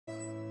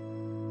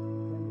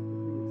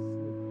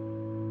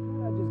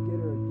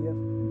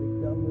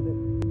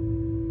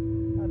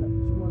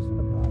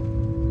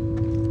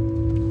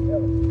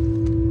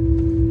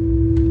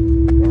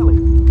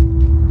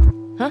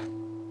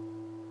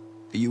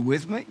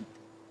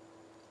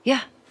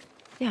Yeah.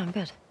 Yeah, I'm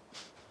good.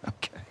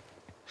 Okay.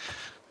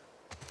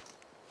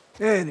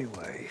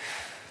 Anyway,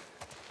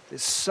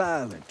 this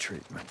silent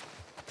treatment.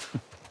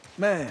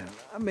 Man,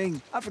 I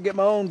mean, I forget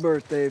my own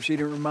birthday if she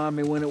didn't remind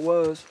me when it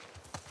was.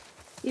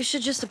 You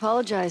should just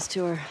apologize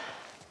to her.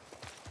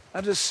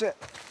 I just said...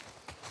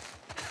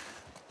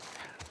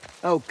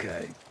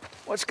 Okay,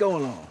 what's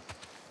going on?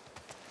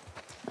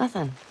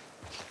 Nothing.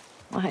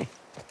 Why?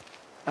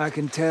 I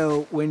can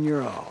tell when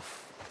you're off.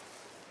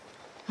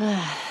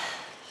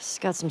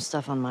 Just got some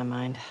stuff on my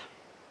mind.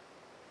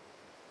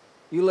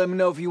 You let me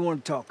know if you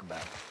want to talk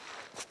about it.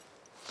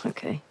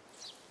 Okay.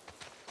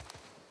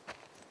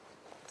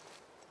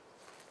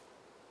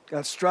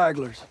 Got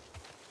stragglers.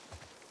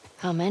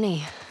 How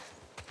many?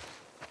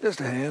 Just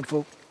a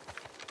handful.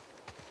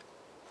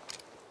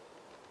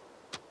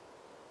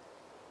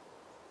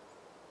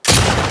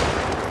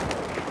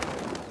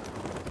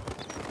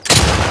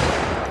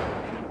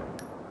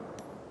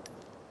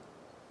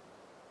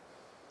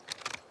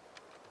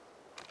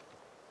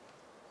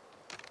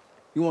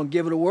 You want to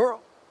give it a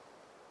whirl?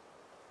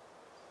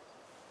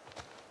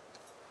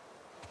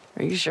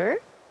 Are you sure?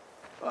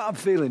 Well, I'm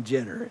feeling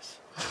generous.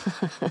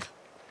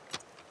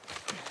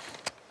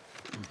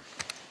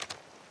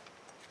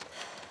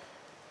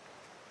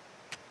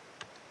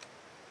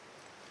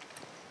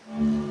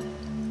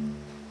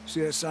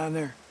 See that sign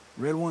there?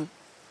 Red one?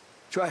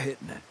 Try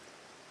hitting it.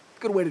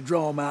 Good way to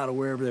draw them out of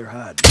wherever they're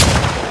hiding.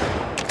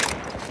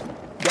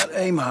 Got to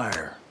aim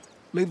higher.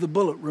 Leave the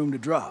bullet room to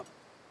drop.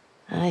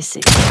 I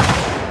see.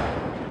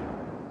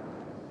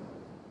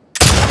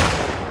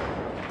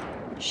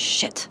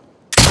 Shit.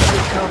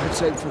 Should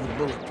compensate for the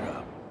bullet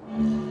drop.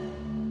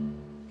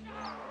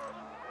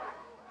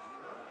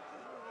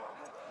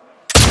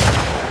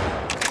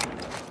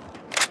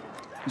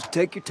 Just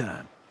take your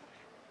time.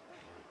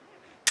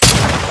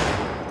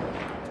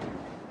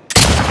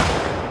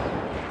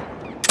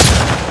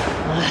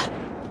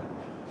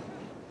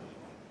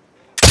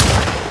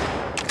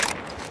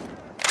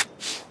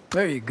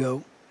 There you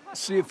go.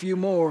 See a few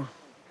more.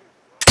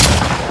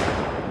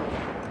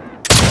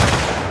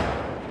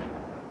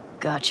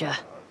 Gotcha.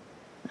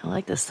 I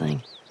like this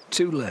thing.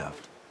 2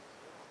 left.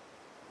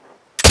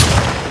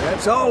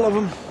 That's all of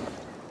them.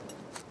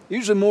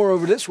 Usually more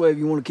over this way if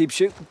you want to keep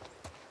shooting.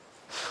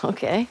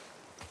 Okay.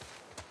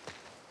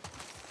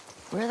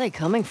 Where are they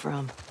coming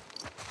from?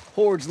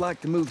 Hordes like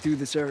to move through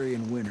this area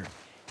in winter.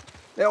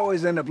 They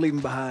always end up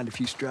leaving behind a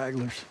few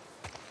stragglers.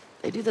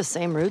 They do the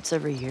same routes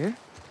every year?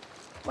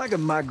 Like a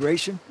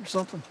migration or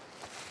something.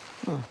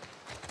 Huh.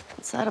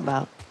 What's that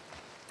about?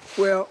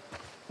 Well,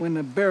 when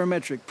the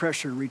barometric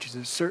pressure reaches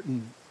a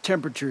certain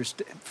temperature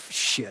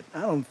shit,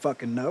 I don't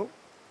fucking know.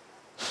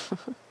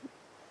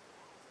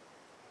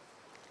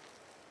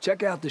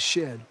 Check out the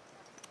shed.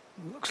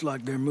 Looks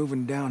like they're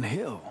moving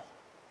downhill.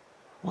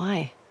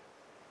 Why?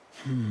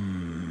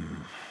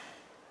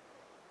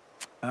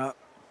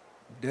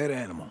 Dead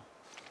animal.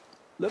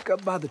 Look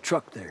up by the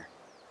truck there.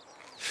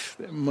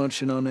 They're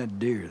munching on that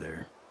deer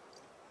there.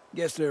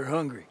 Guess they're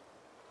hungry.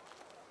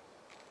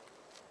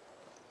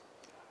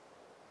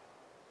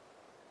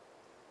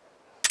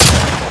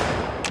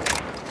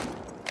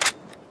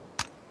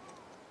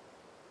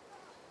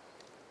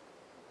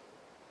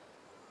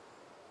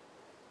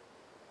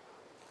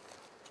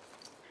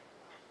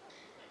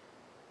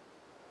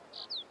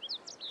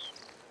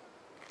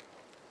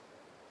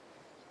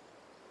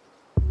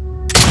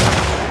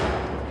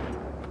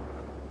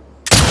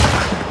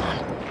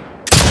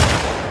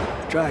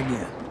 Try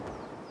again.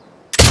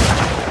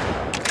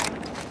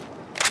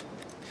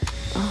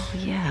 Oh,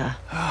 yeah.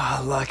 Ah,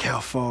 I like how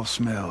fall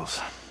smells.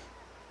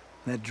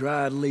 That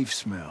dried leaf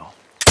smell.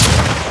 Took a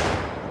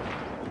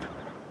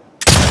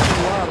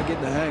while to get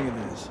the hang of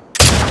this.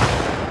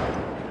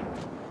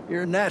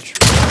 You're a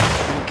natural.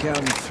 I'm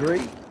counting 3.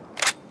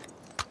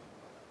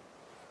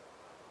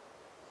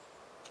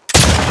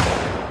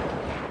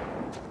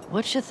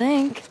 What you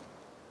think?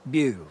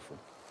 Beautiful.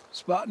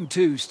 Spotting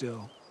 2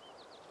 still.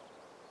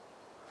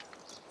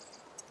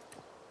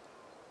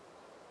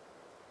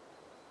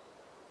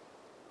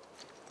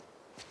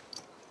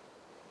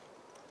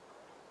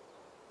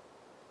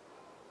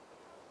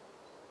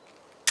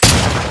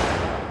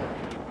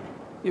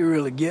 You're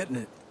really getting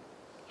it.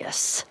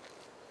 Yes.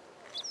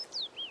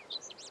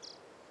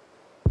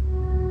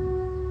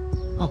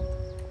 Oh.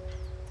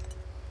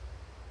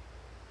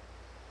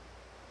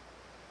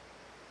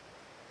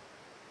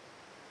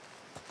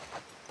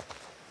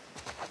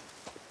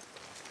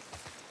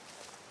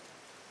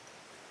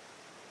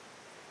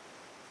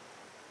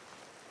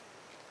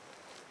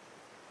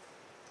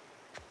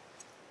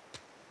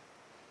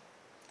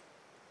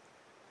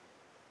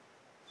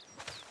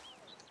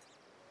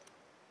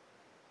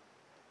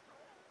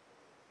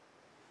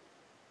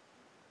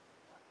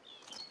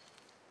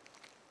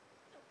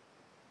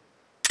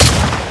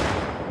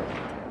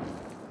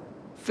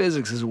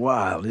 Physics is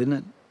wild, isn't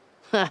it?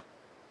 Huh.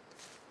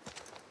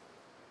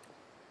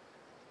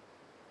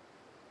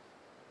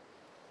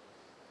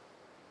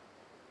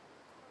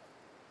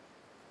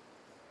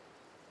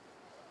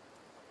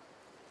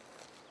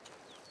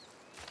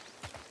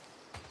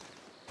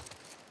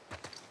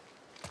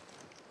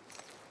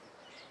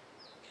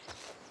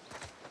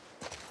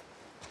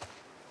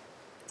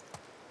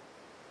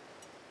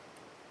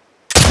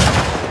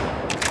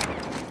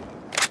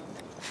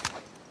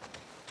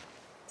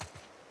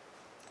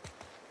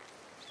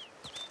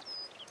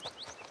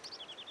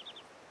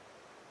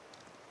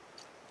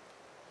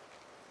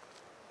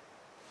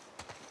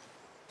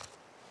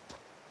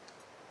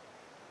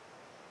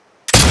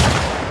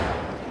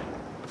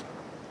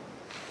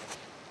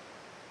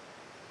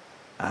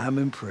 I'm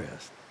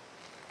impressed.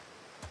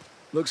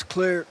 Looks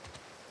clear.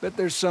 Bet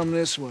there's some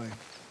this way.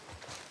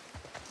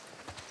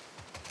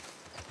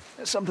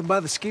 There's something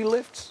by the ski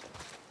lifts?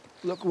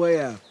 Look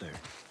way out there.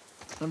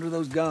 Under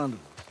those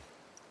gondolas.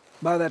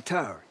 By that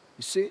tower.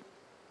 You see it?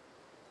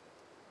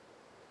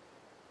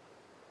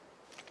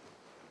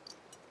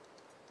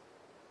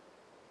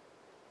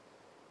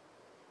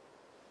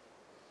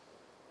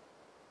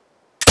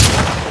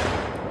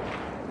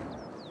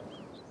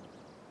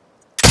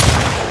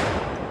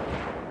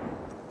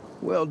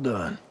 Well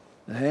done.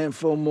 A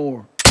handful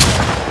more.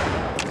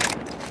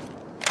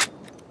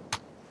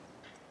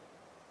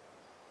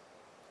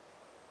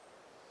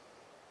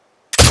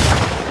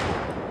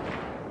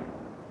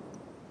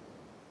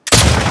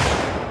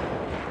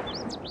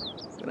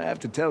 Gonna have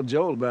to tell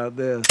Joel about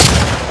this.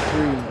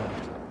 3 left.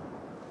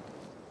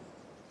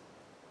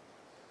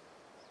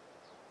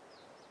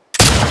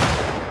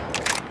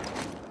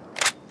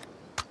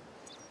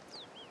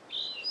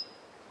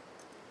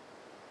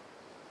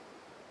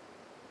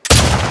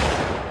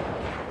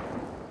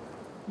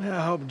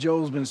 I hope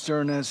Joel's been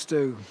stirring that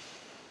stew.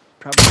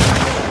 Probably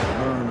got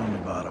a burn on the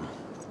bottom.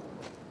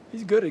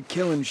 He's good at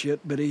killing shit,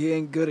 but he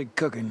ain't good at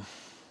cooking.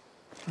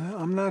 Well,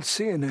 I'm not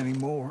seeing any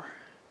more.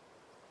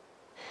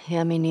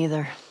 Yeah, me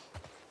neither.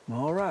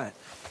 All right.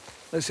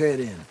 Let's head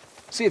in.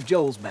 See if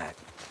Joel's back.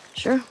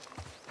 Sure.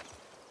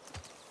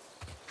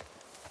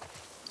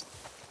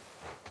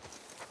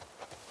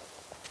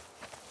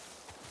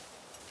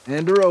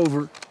 Hand her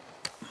over.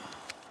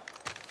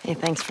 Hey,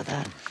 thanks for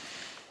that.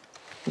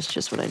 It's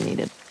just what I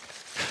needed.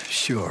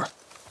 Sure.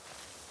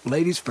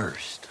 Ladies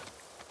first.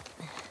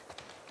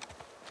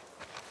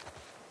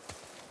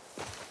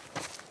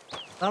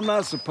 I'm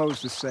not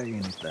supposed to say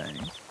anything,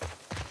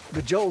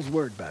 but Joel's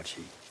worried about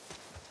you.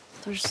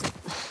 There's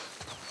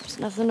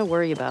nothing to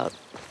worry about.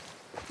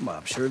 Well,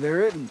 I'm sure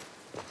there isn't.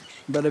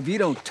 But if you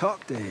don't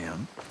talk to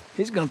him,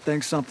 he's gonna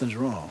think something's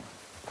wrong.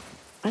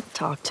 I'd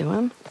talk to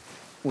him.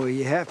 Well,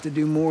 you have to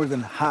do more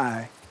than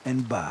hi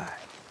and bye.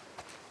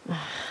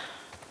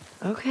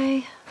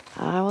 Okay,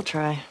 I will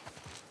try.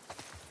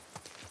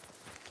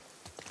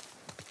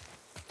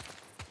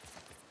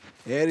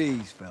 At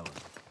ease, fellas.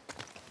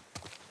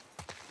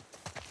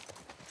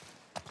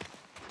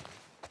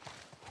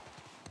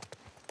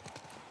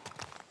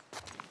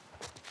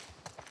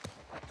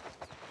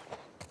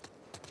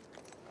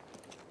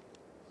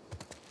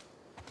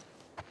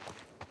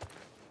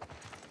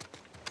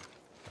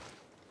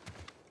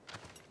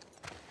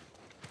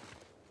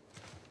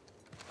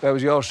 That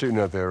was y'all shooting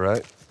up there,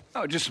 right?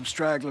 Oh, just some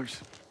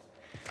stragglers.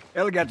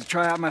 Ellie got to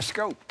try out my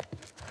scope.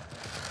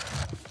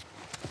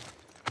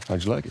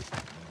 How'd you like it?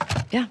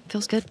 Yeah,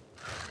 feels good.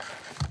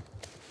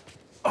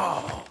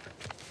 Oh,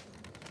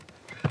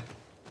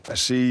 I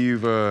see you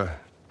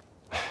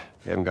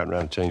haven't gotten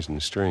around to changing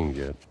the strings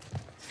yet.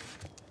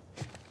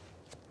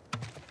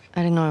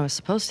 I didn't know I was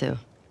supposed to.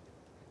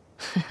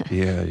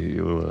 Yeah,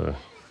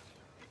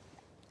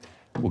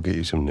 we'll get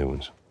you some new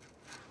ones.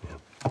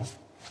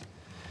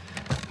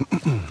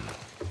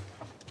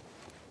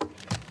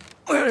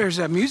 well, there's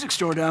that music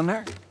store down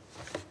there.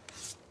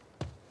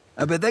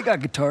 I bet they got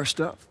guitar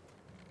stuff.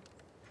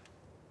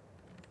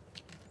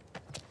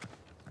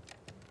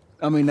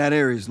 I mean, that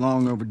area's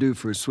long overdue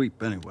for a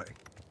sweep anyway.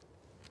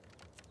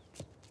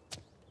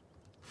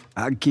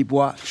 I can keep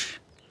watch.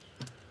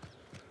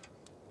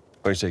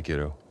 What do you say,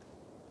 kiddo?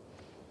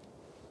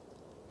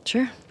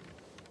 Sure.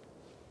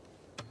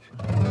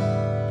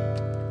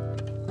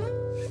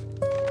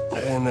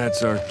 And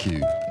that's our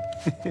cue.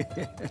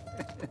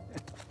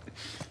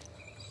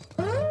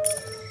 Are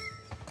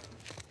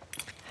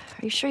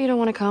you sure you don't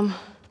want to come?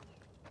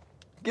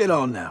 Get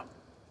on now.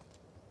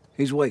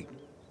 He's waiting.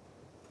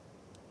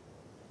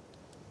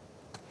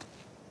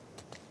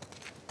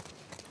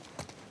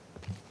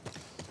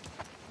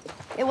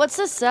 Hey, what's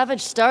this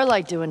savage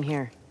starlight doing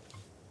here?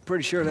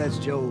 Pretty sure that's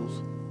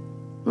Joel's.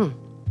 Hmm.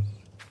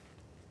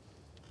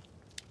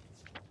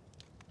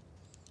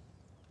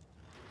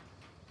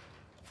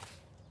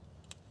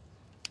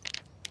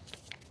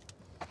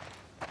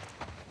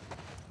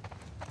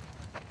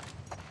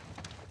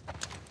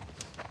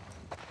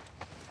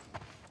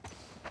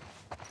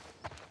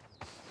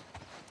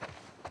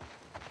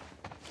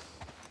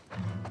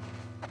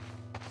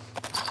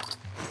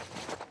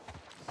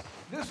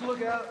 This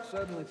lookout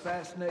suddenly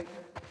fascinating.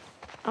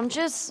 I'm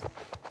just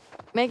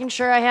making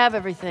sure I have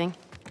everything.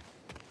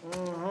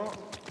 Uh-huh.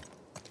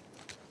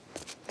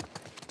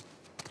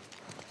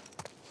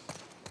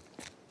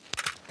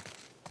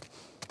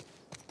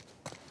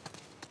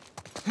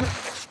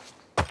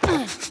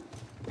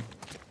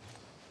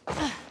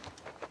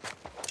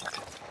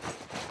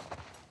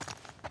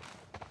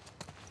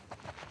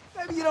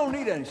 Maybe you don't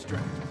need any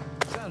strength.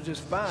 Sounds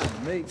just fine to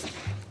me.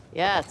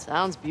 Yeah, it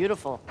sounds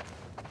beautiful.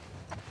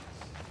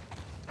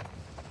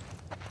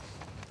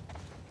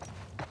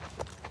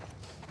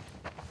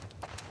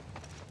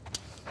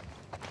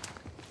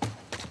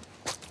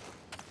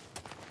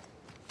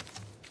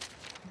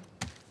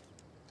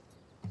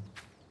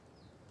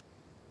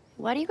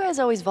 Why do you guys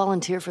always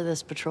volunteer for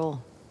this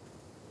patrol?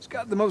 It's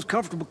got the most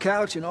comfortable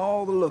couch in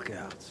all the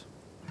lookouts.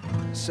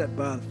 Sat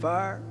by the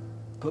fire,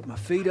 put my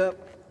feet up.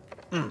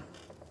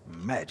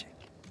 Magic.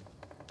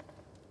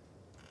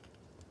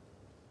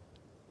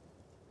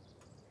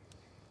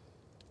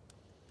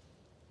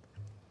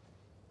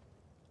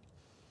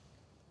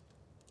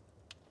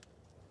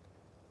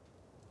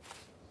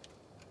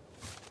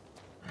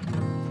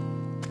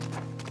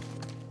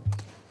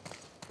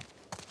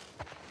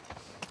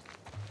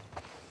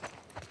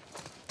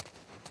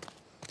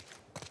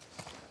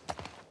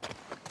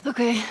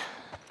 Okay,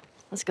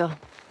 let's go.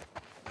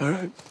 All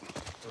right.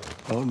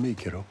 On me,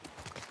 kiddo.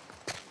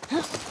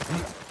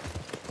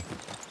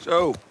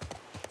 So,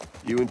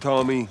 you and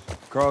Tommy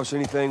cross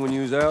anything when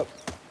you was out?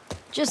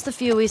 Just the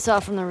few we saw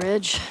from the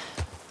ridge.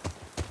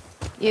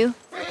 You?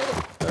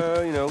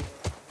 You know,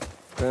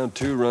 found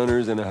 2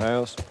 runners in a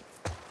house.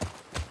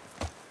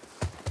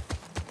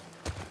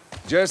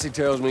 Jesse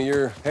tells me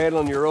you're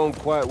handling your own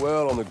quite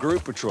well on the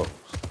group patrols.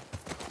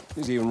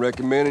 He's even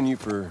recommending you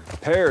for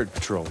paired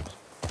patrols.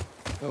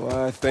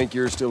 Oh, I think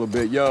you're still a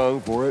bit young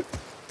for it.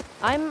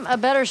 I'm a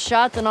better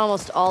shot than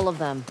almost all of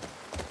them.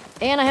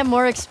 And I have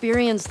more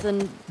experience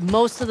than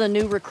most of the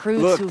new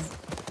recruits Look, who've...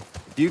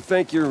 if you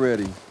think you're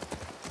ready,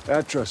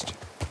 I trust you.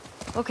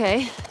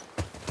 Okay.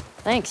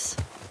 Thanks.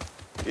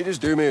 You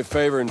just do me a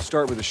favor and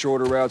start with the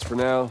shorter routes for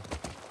now.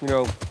 You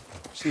know,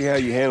 see how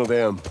you handle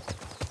them.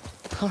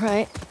 All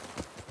right.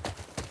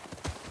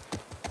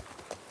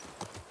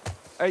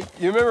 Hey,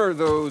 you remember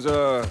those,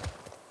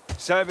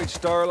 Savage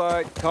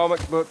Starlight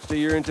comic books that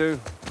you're into?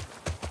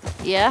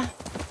 Yeah?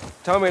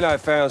 Tommy and I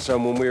found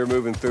some when we were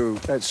moving through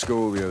that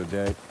school the other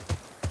day.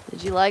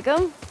 Did you like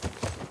them?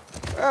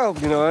 Well,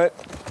 you know what?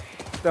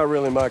 Not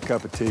really my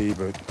cup of tea,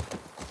 but...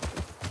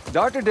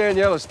 Dr.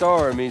 Daniela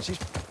Starr, I mean, she's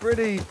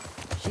pretty...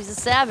 She's a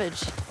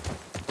savage.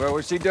 Well,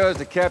 what she does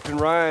to Captain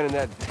Ryan in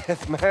that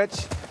death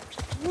match...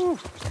 Woo.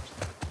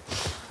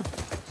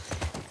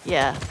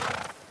 Yeah.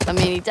 I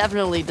mean, he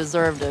definitely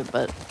deserved it,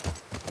 but...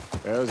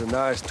 That was a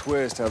nice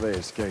twist how they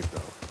escaped,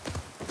 though.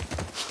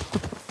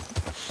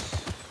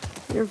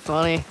 You're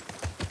funny.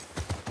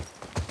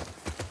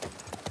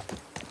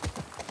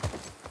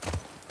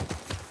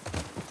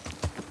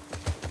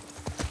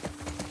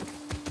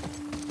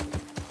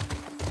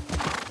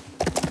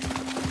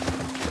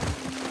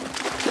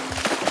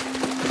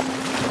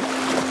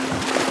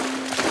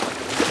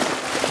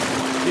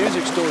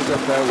 Music store's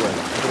up that way.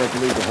 We'd have to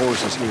leave the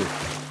horses here.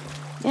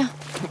 Yeah.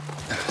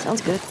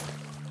 Sounds good.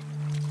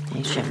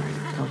 Hey, Shimmer.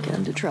 Don't get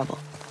into trouble.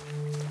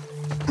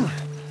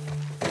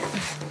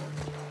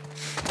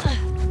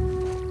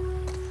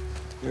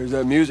 There's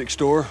that music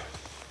store.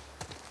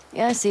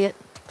 Yeah, I see it.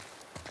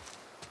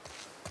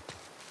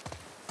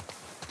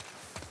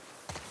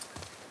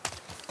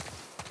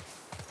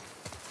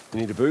 You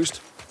need a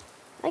boost?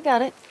 I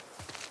got it.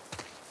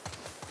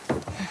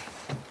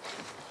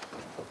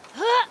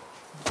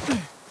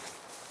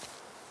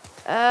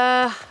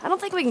 I don't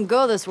think we can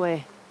go this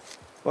way.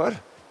 What?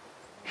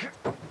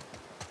 Well,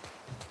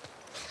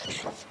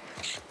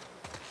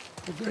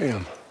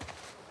 damn.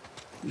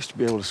 Used to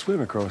be able to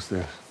swim across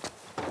there.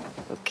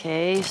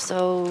 Okay,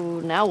 so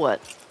now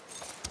what?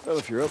 Well,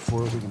 if you're up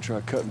for it, we can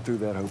try cutting through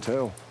that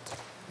hotel.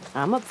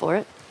 I'm up for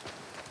it.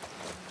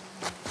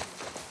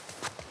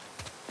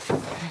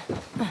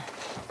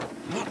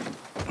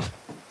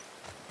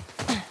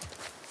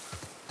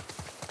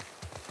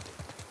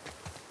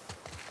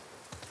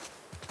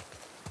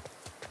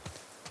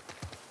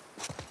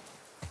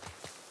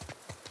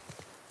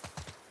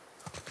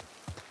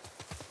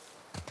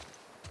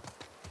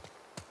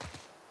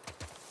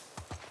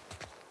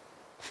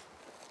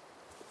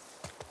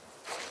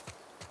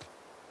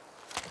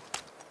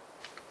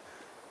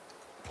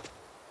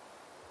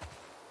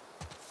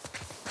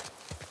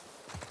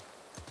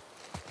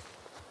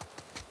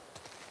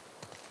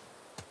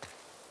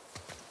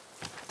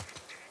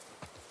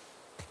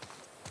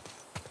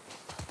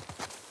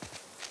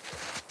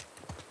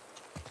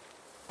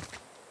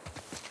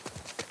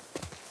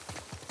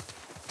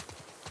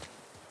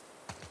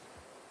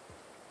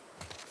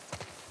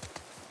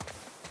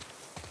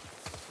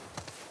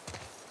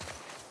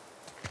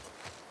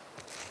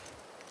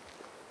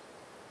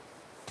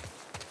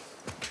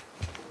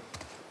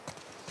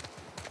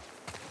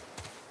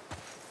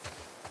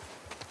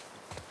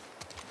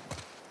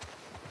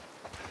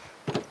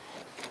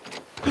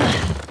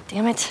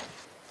 Damn it.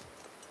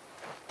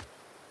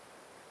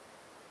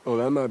 Oh,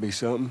 that might be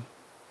something.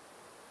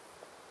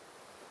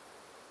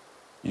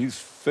 You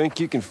think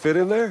you can fit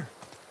in there?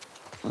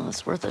 Well,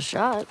 it's worth a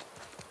shot.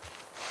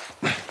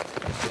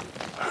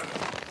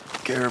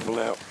 Careful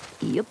now.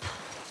 Yep.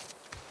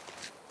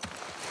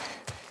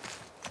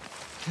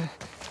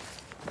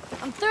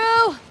 I'm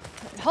through!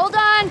 Hold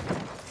on!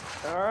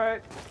 All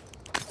right.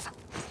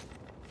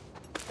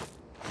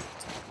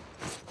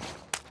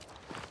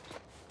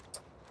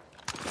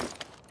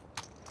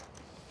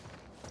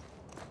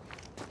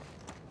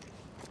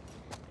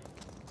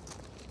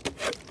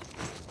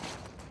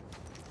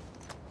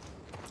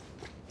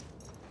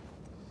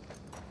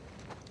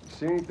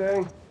 See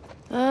anything?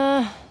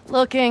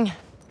 Looking.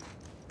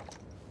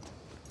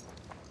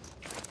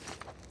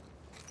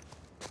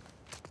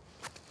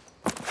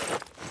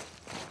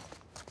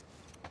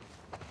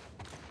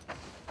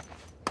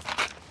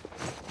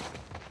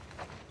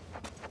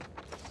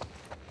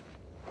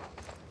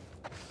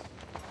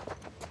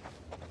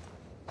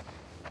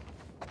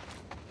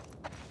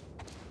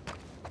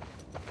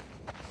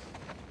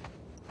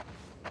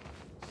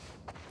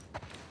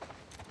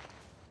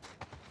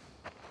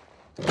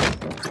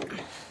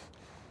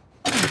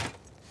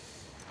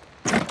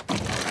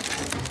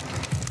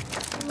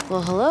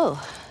 Well, hello.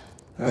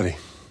 Howdy.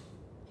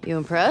 You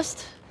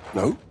impressed?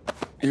 Nope.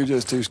 You're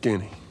just too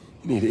skinny.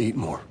 You need to eat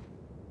more.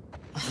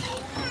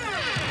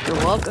 You're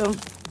welcome.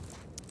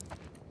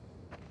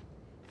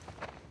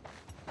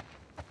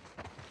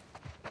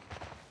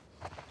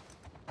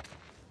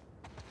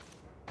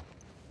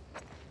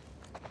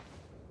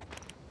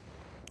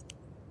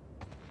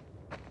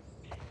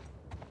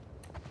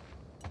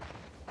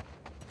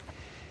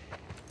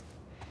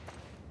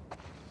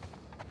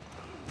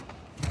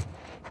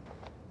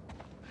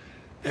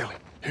 Ellie,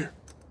 here.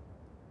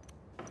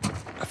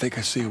 I think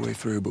I see a way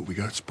through, but we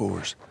got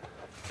spores.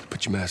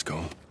 Put your mask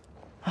on.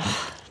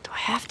 Do I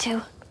have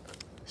to?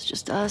 It's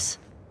just us.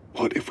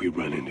 What if we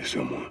run into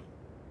someone?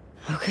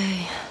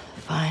 Okay,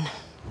 fine.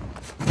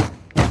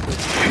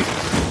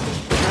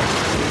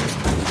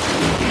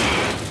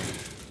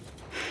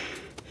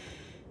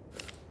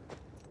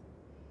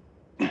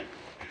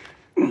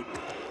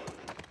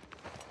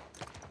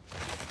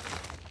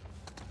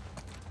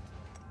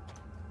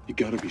 You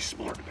gotta be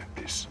smart about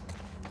this.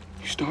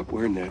 You stop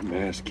wearing that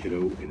mask,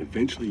 kiddo, and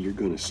eventually you're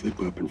gonna slip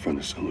up in front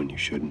of someone you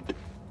shouldn't.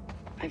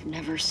 I've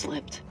never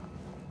slipped.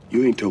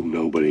 You ain't told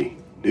nobody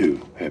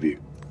new, have you?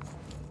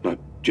 Not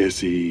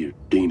Jesse or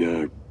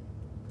Dina or...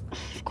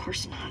 Of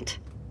course not.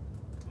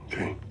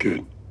 Okay,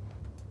 good.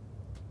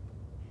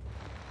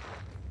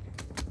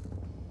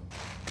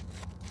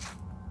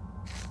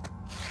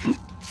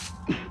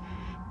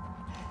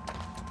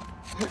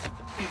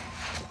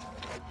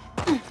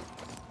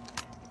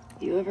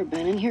 You ever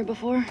been in here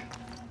before?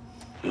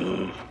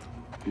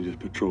 You just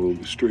patrol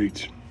the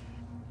streets.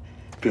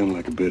 Feeling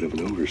like a bit of an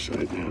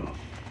oversight now.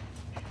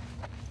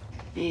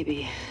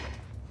 Maybe.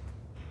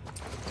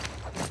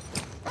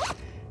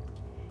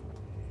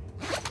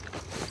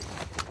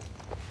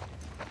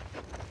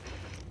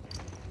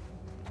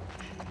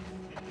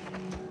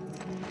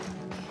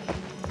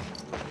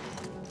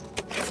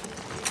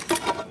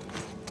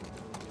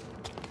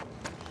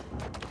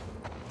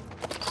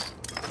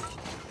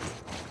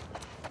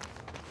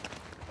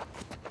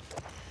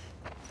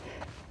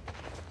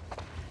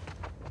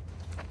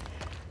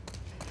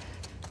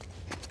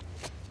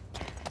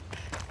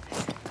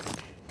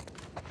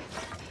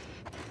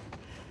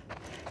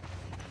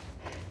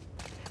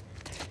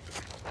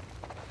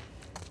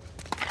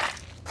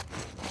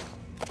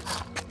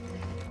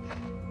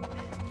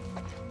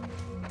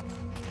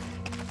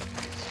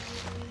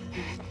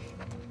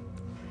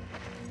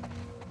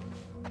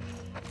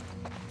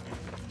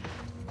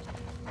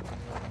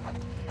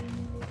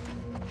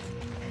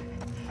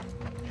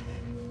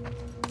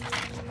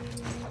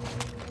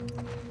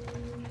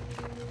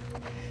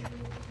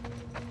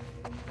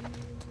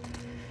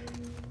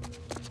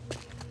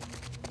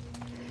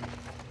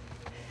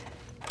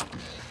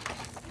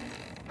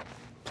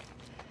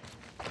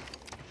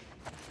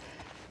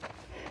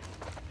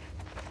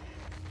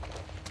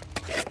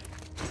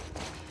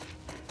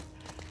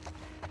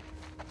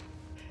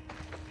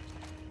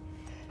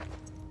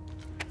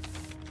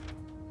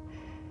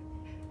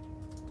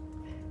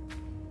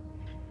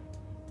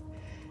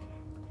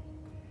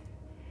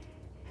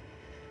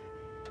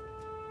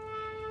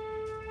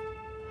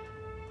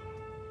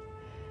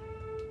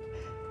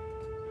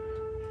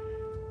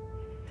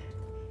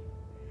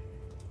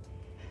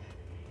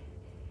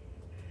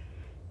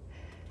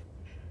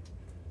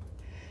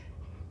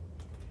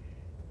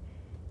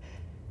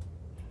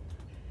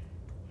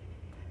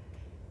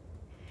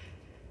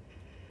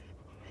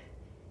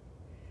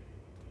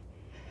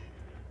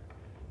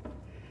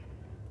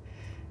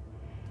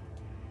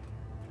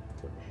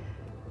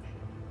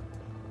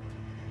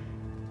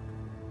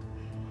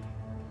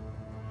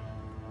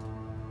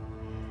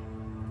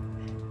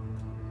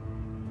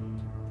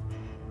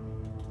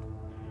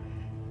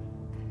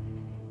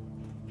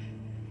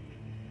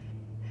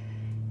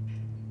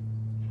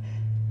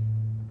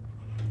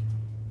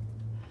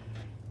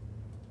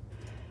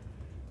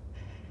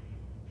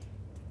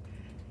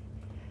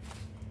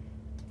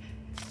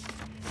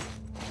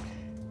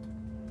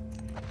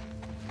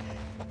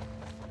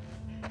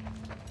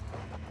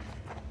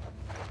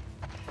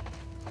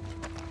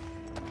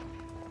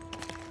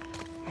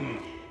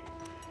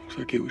 Looks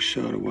like it was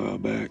shot a while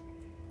back.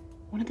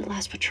 When did the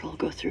last patrol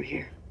go through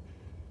here?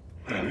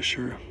 Not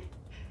sure.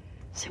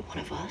 Is it one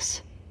of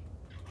us?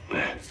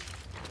 Nah.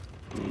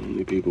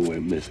 Only people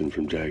went missing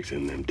from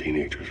Jackson, them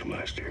teenagers from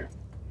last year.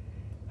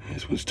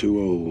 This one's too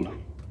old.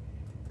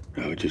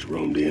 Probably just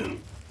roamed in.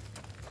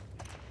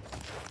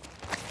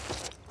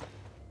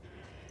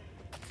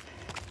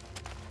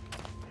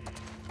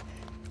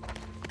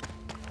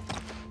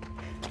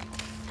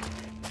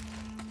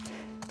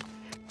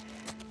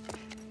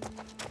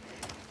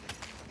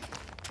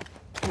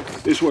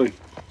 This way.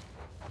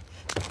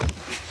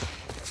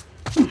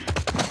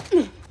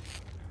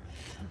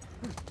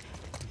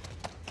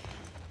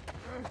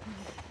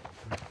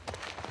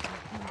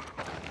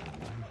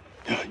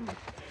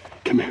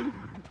 Come here.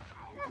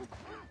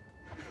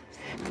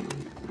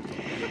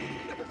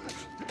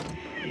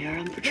 We are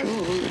on patrol,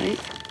 right?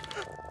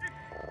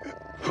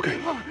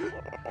 Okay.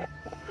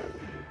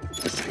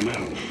 Let's take him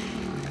out.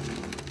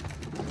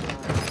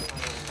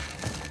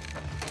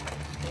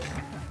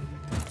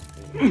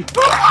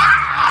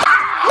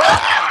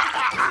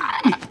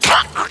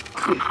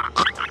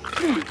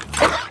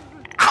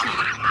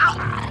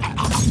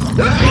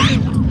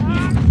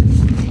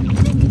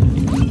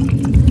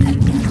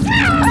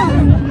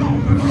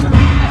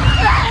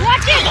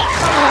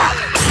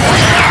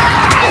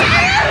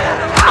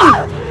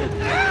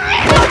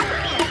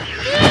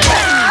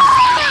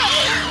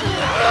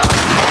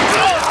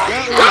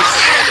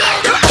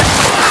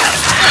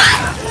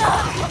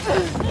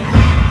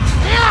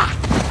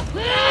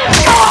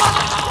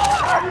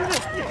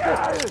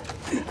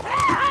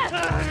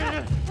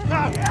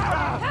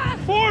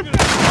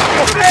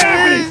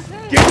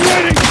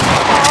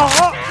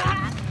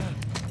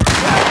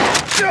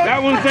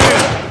 That one's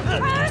there.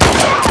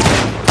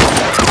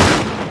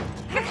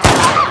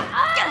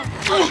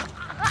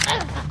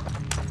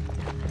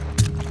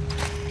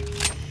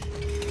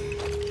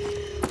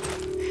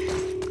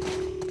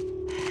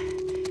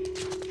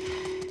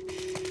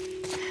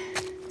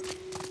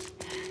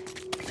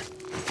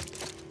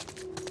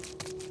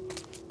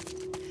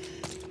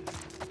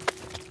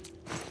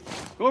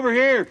 Over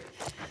here.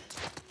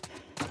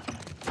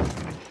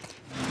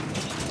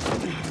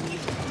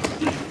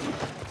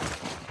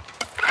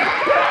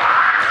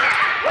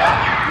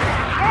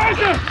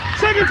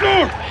 Second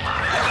floor!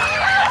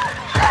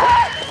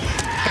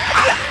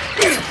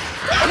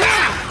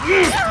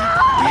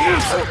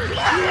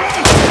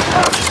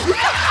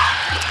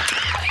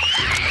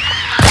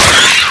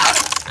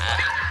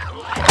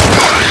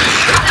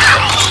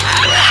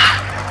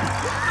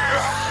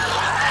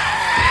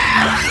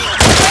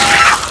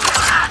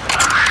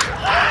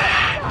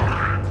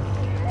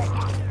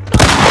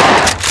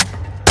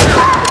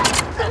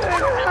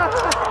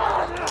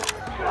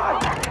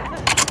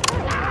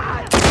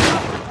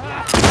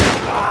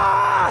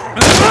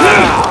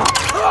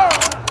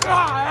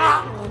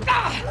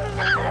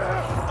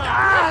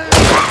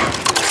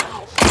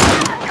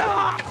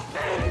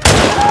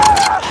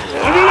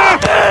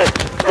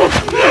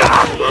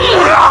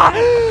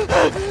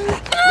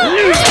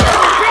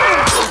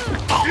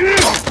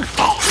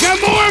 Got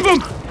more of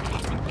them!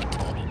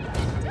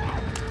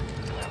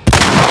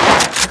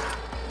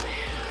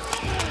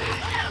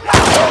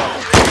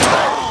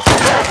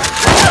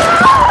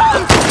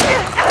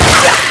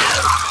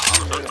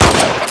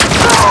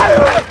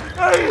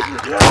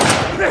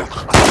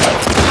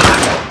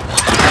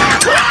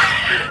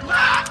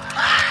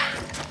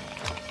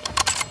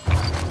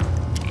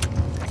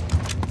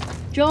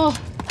 Joel,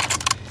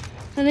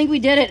 I think we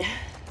did it.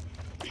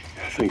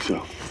 I think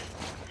so.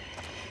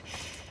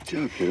 Good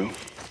job, kiddo.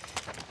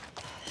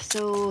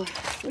 So,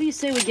 what do you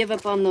say we give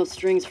up on those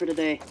strings for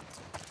today?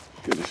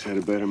 Couldn't have said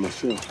it better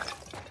myself.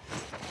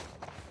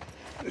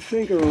 I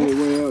think our only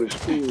way out is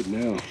forward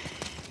now.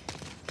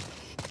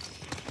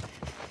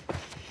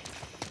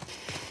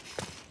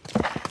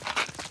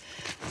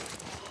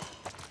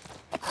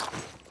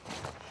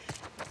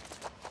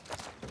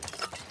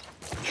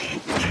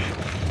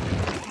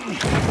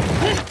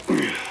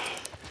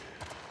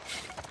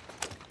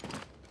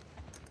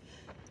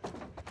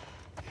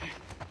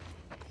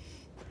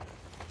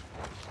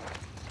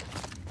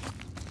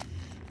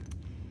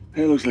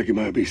 That looks like it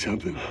might be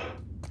something.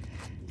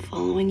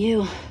 Following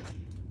you.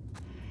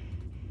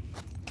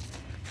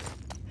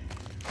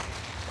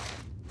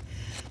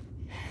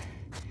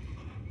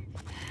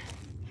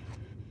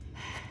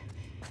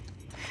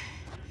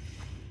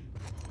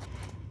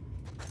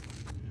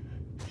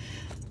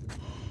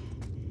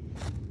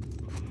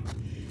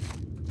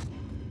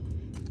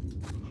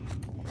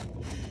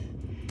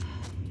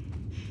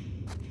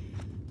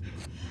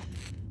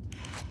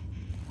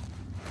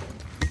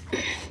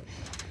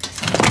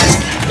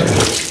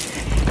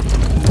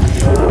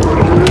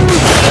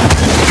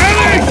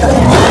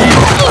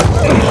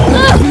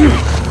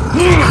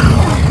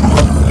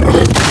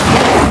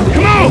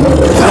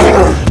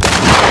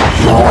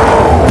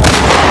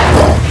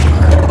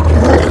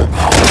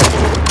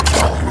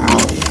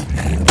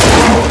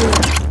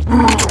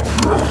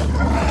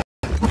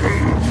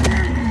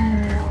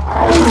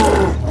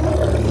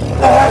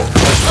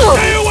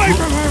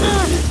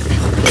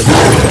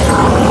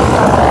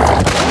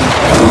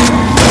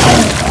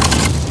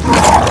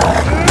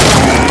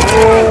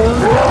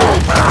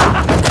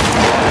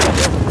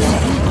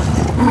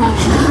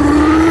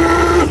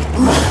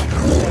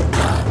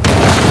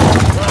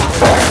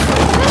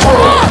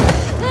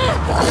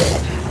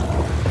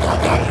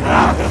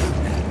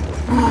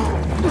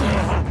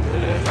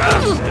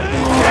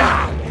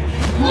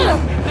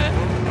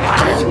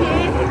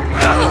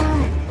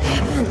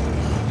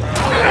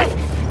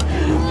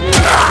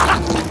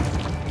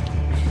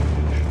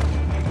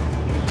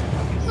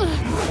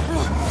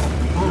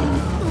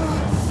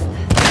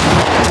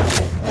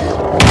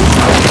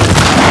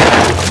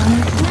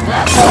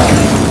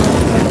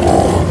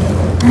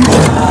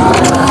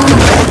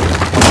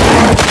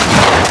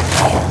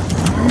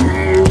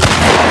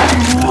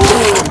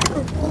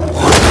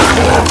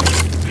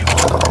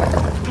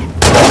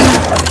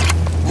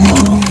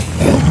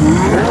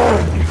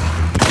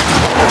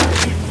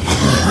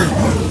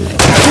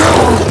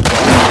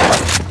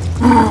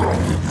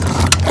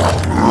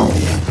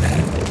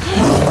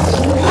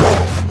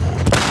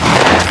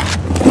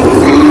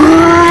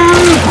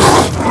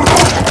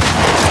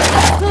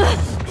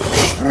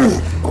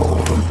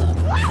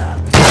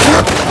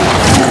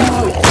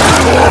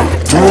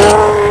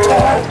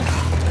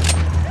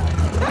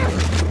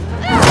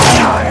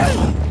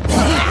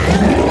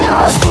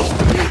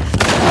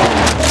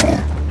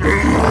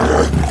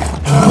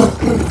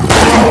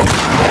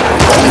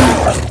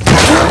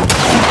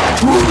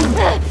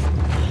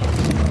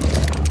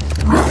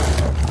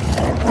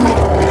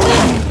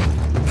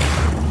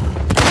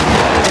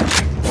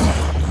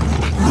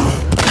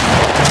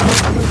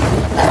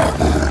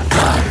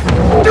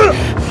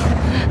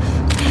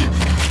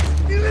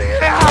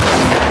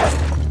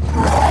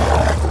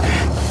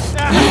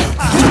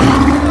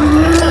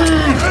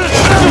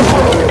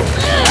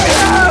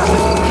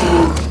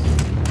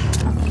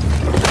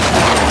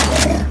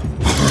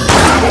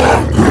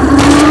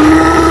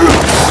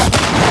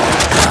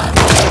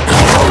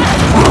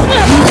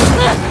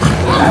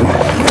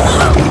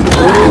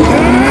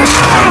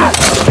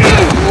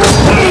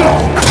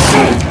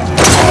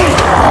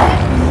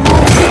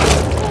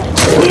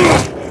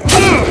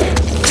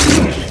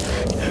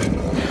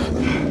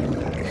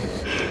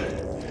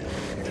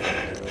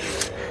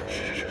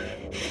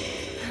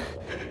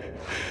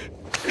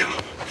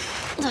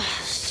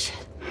 Shit.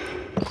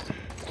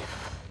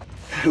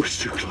 That was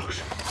too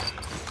close.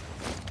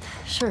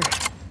 Sure.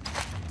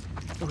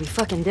 But we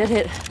fucking did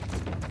it.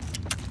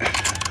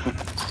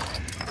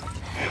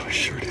 Yeah, we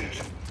sure did.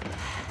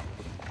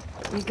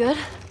 You good?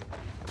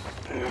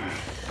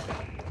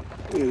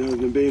 You know,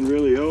 than being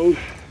really old,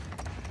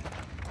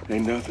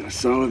 ain't nothing a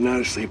solid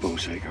night of sleep won't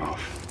shake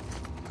off.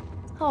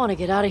 I want to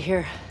get out of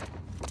here.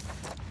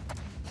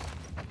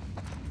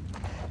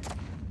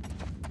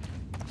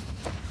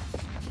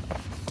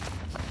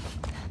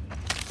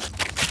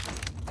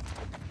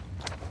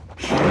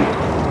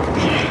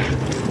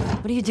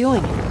 What are you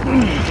doing?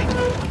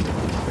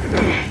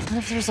 What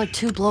if there's like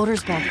 2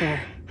 bloaters back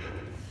there?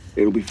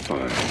 It'll be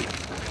fine.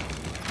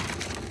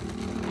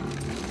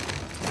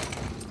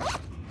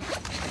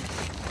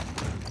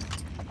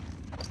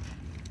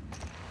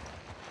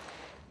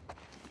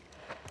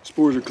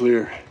 Spores are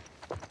clear.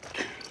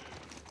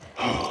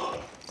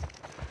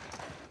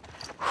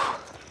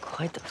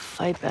 Quite the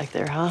fight back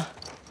there, huh?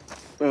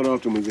 Not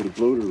often we get a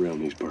bloater around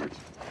these parts.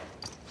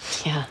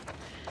 Yeah.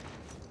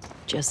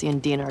 Jesse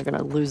and Dina are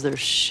gonna lose their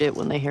shit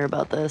when they hear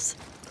about this.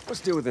 What's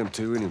the deal with them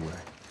two, anyway?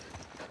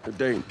 They're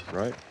dating,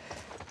 right?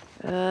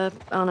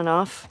 On and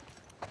off.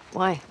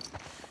 Why?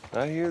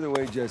 I hear the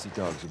way Jesse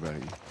talks about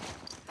you.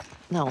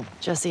 No,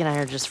 Jesse and I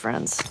are just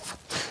friends.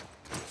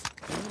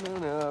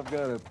 No, I've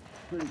got a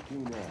pretty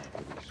keen eye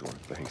for these sort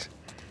of things.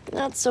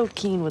 Not so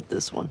keen with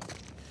this one.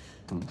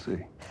 Let's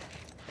see.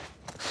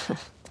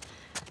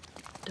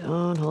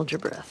 Don't hold your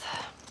breath.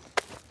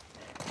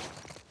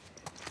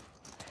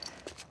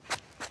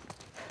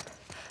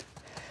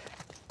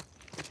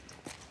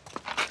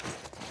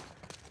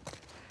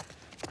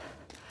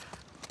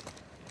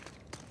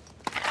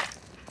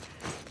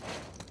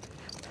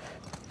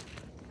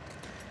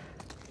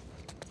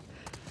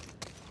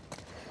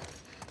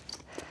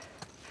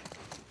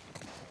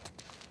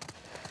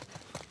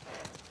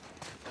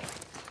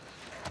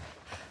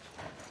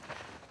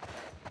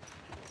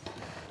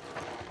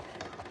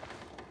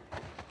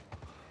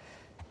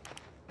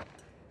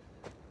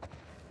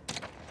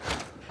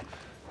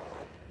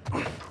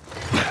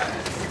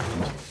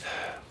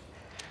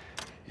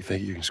 You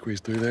think you can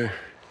squeeze through there?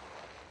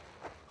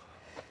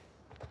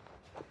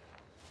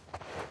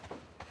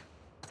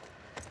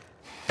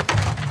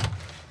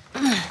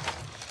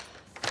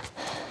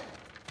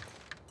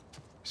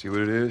 See what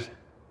it is?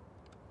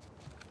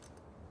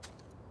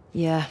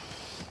 Yeah.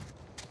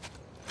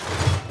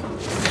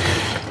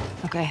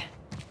 Okay.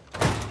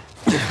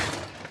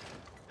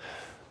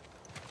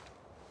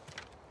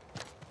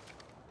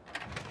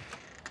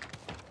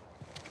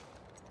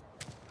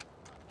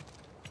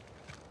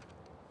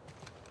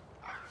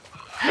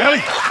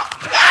 Ellie!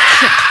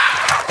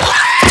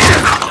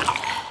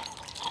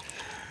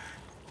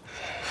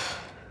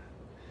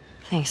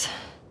 Thanks.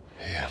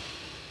 Yeah.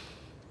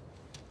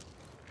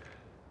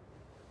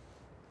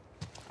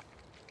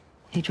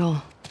 Hey,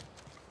 Joel.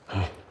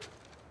 Huh?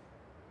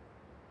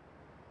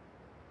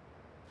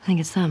 I think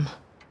it's them.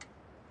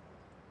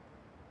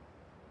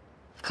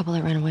 The couple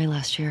that ran away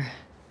last year.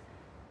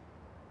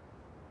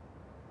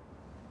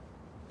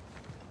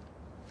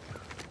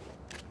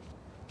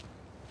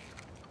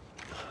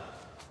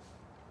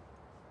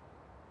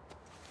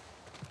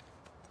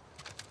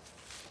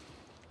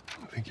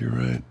 I think you're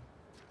right.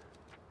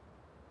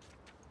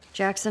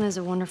 Jackson is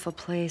a wonderful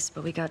place,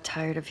 but we got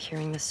tired of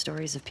hearing the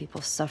stories of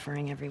people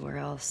suffering everywhere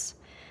else.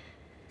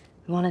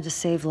 We wanted to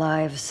save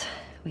lives.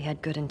 We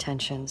had good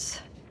intentions.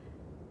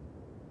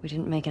 We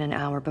didn't make it an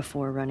hour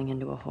before running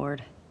into a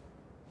horde.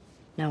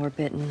 Now we're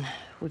bitten.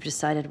 We've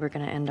decided we're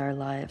gonna end our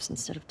lives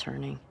instead of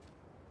turning.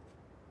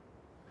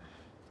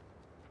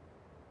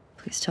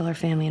 Please tell our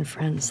family and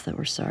friends that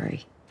we're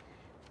sorry.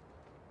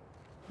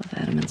 Love,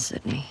 Adam and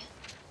Sydney.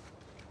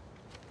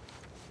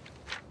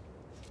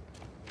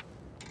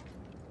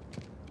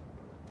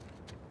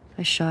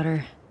 I shot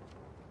her.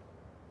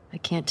 I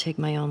can't take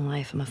my own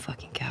life. I'm a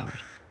fucking coward.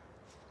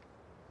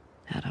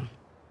 Adam.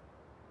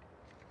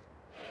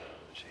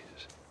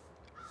 Jesus.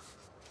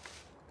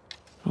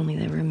 Only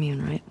they were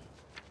immune, right?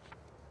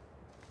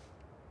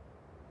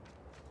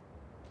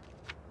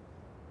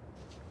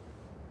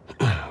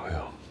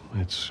 Well,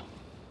 let's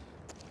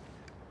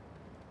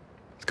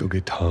go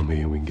get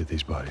Tommy and we can get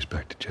these bodies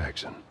back to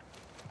Jackson.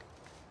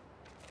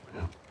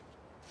 Yeah.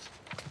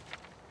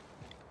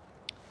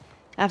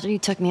 After you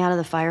took me out of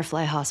the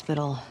Firefly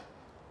Hospital,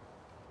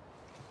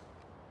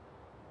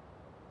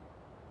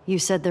 you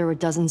said there were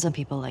dozens of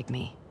people like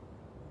me.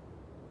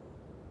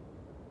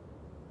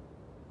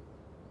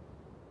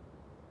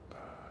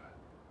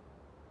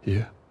 Yeah?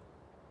 Yeah,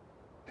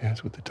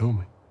 that's what they told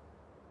me.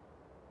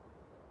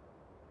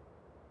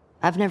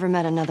 I've never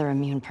met another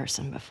immune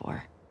person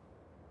before.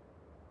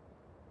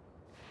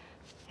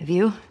 Have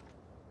you?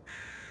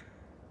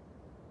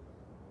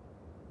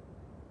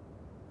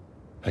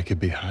 I could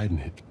be hiding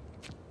it.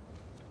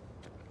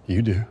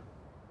 You do.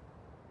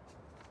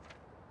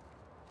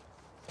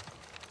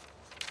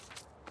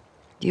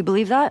 Do you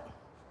believe that?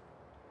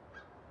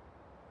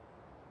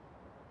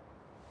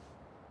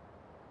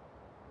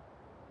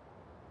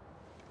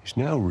 Is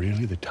now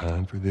really the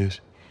time for this?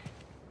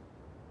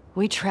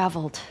 We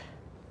traveled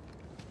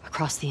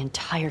across the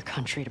entire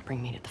country to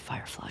bring me to the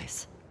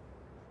Fireflies.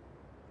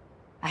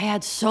 I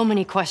had so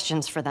many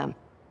questions for them.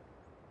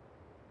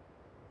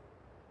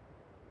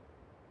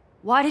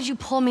 Why did you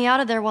pull me out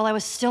of there while I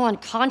was still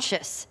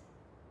unconscious?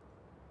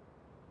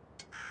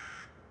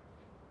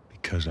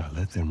 Because I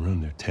let them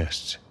run their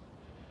tests.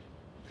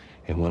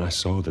 And when I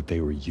saw that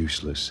they were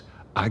useless,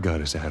 I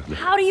got us out of there.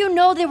 How do you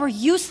know they were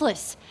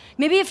useless?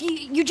 Maybe if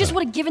you just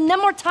would have given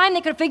them more time,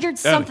 they could have figured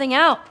something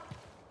out.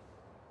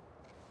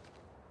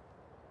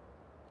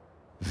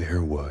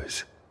 There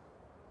was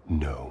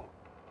no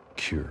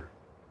cure.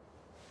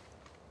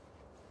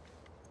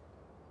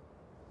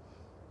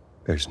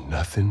 There's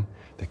nothing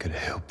that could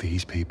help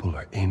these people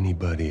or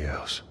anybody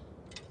else.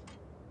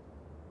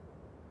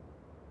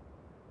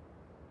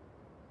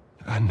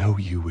 I know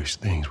you wish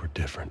things were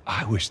different.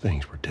 I wish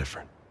things were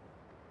different.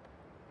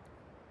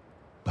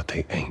 But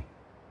they ain't.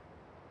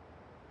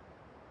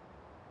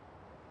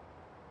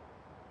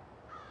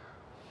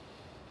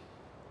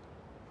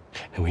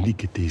 And we need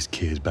to get these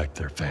kids back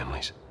to their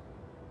families.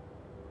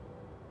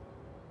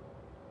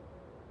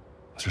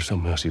 Is there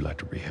something else you'd like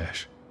to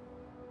rehash?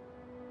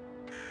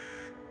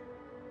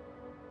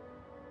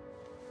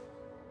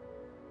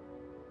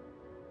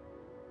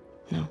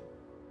 No.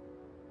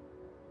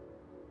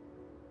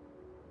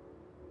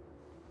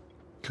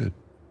 Good.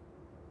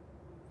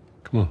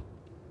 Come on.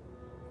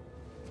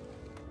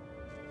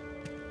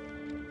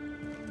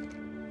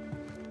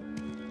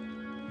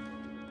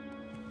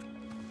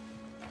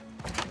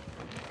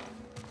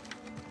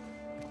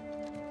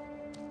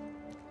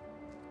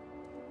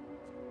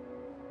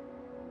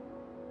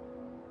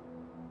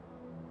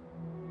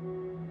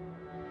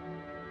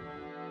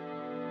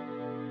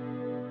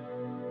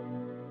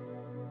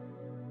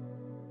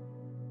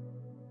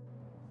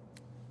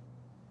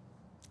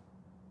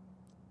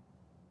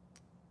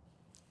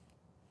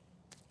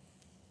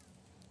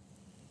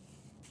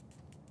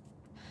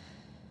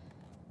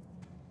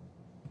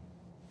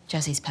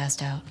 Jesse's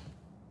passed out.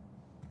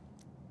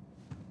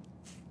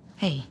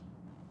 Hey,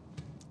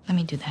 let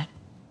me do that.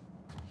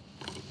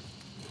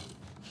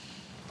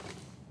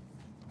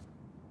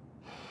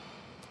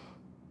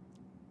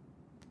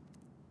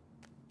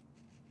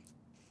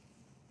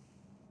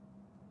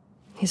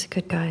 He's a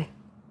good guy.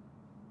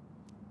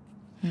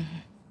 Mm-hmm.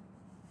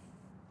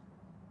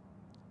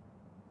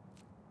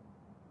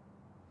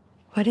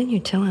 Why didn't you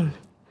tell him?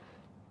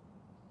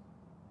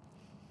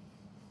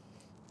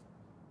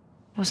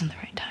 It wasn't the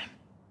right time.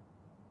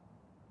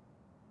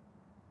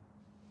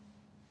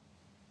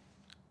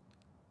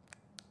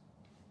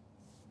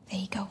 There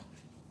you go.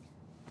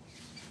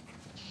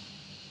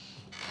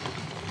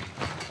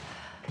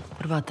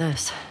 What about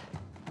this?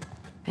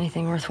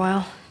 Anything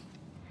worthwhile?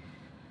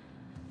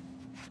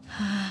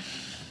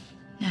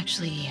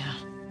 Actually, yeah.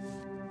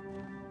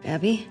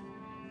 Abby?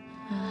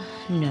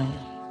 No.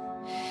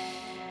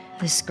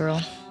 This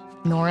girl,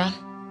 Nora,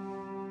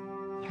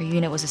 her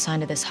unit was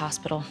assigned to this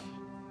hospital.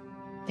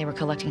 They were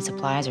collecting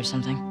supplies or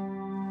something.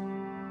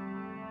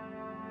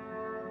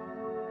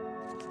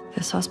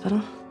 This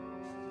hospital?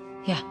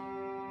 Yeah.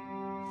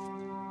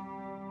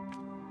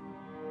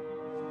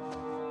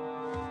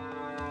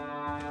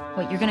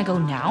 What, you're gonna go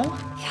now?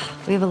 Yeah,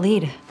 we have a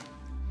lead.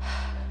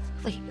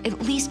 Like,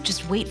 at least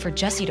just wait for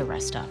Jessie to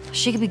rest up.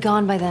 She could be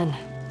gone by then.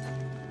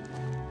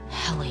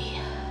 Ellie.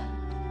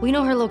 We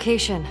know her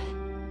location.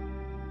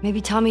 Maybe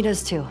Tommy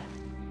does too.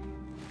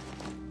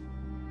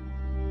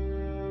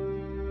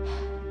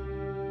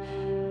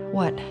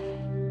 What?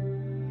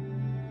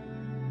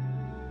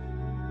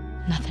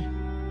 Nothing.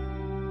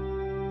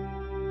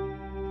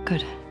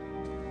 Good.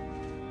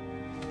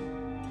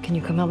 Can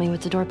you come help me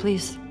with the door,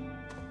 please?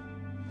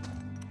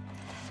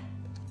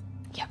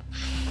 Yep.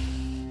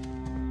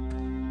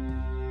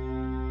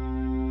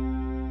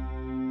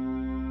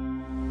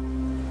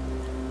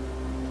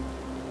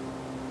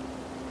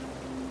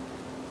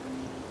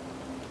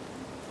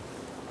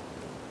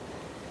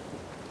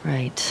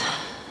 Right.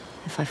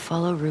 If I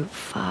follow Route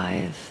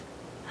 5,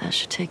 that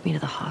should take me to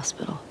the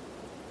hospital.